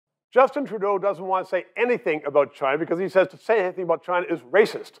Justin Trudeau doesn't want to say anything about China because he says to say anything about China is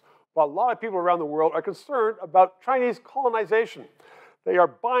racist, while a lot of people around the world are concerned about Chinese colonization. They are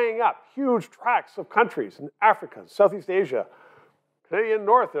buying up huge tracts of countries in Africa, Southeast Asia, Canadian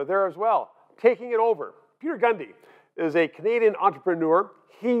North, they're there as well, taking it over. Peter Gundy is a Canadian entrepreneur.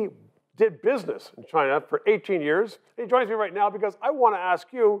 He did business in China for 18 years. He joins me right now because I want to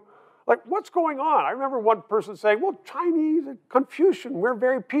ask you, like, what's going on? I remember one person saying, well, Chinese, Confucian, we're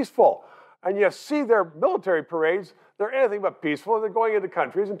very peaceful. And you see their military parades, they're anything but peaceful, and they're going into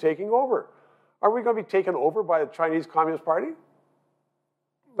countries and taking over. Are we going to be taken over by the Chinese Communist Party?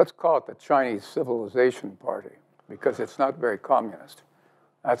 Let's call it the Chinese Civilization Party, because it's not very communist.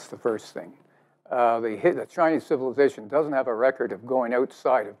 That's the first thing. The Chinese civilization doesn't have a record of going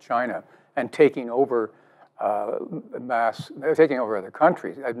outside of China and taking over taking over other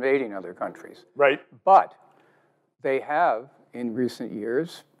countries, invading other countries. Right. But they have, in recent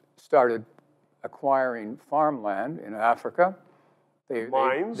years, started acquiring farmland in Africa.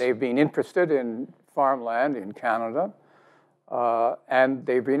 Mines. They've been interested in farmland in Canada. And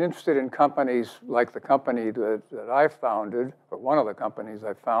they've been interested in companies like the company that I founded, or one of the companies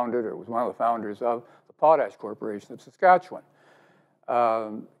I founded, or was one of the founders of, the Potash Corporation of Saskatchewan.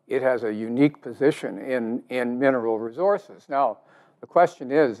 It has a unique position in mineral resources. Now, the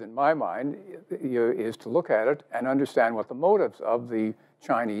question is, in my mind, is to look at it and understand what the motives of the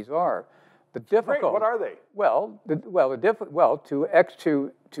Chinese are. The difficult. Great. What are they?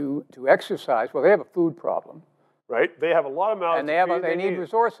 To exercise. Well, they have a food problem. Right, they have a lot of mouths. And they need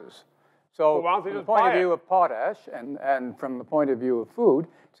resources. So from the point of view of potash and from the point of view of food,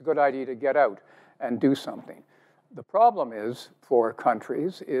 it's a good idea to get out and do something. The problem is, for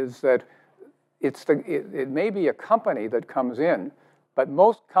countries, is that it may be a company that comes in, but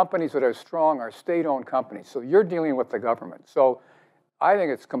most companies that are strong are state-owned companies. So you're dealing with the government. So I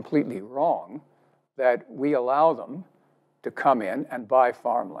think it's completely wrong that we allow them to come in and buy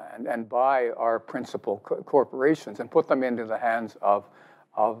farmland and buy our principal corporations and put them into the hands of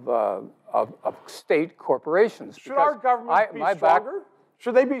state corporations. Should our government be stronger?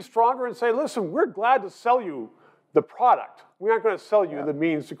 Should they be stronger and say, listen, we're glad to sell you the product. We aren't going to sell you the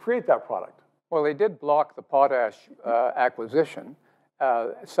means to create that product. Well, they did block the potash acquisition.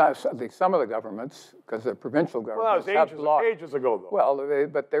 Some of the governments, because the provincial governments have blocked. Ages ago, though. Well,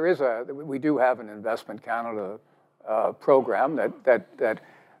 but there is we do have an Investment Canada program that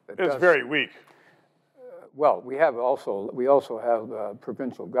it's very weak. Well, we also have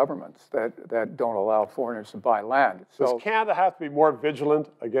provincial governments that don't allow foreigners to buy land. So, does Canada have to be more vigilant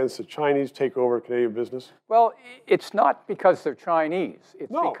against the Chinese takeover of Canadian business? Well, it's not because they're Chinese. It's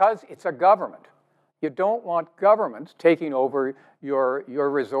because it's a government. You don't want government taking over your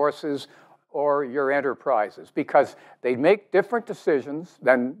resources or your enterprises, because they make different decisions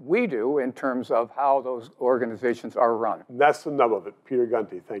than we do in terms of how those organizations are run. And that's the nub of it. Peter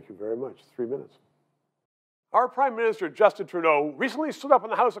Gundy, thank you very much. 3 minutes. Our Prime Minister, Justin Trudeau, recently stood up in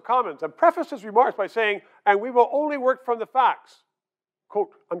the House of Commons and prefaced his remarks by saying, and we will only work from the facts,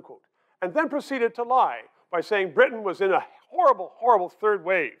 quote, unquote, and then proceeded to lie by saying Britain was in a horrible, horrible third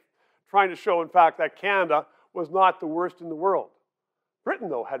wave, trying to show, in fact, that Canada was not the worst in the world. Britain,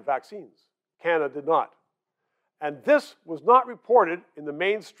 though, had vaccines. Canada did not. And this was not reported in the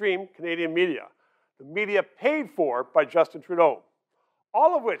mainstream Canadian media, the media paid for by Justin Trudeau.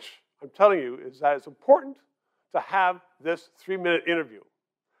 All of which, I'm telling you, is that it's important to have this 3-minute interview.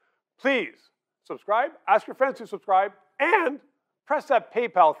 Please subscribe, ask your friends to subscribe, and press that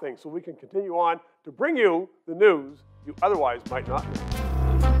PayPal thing so we can continue on to bring you the news you otherwise might not know.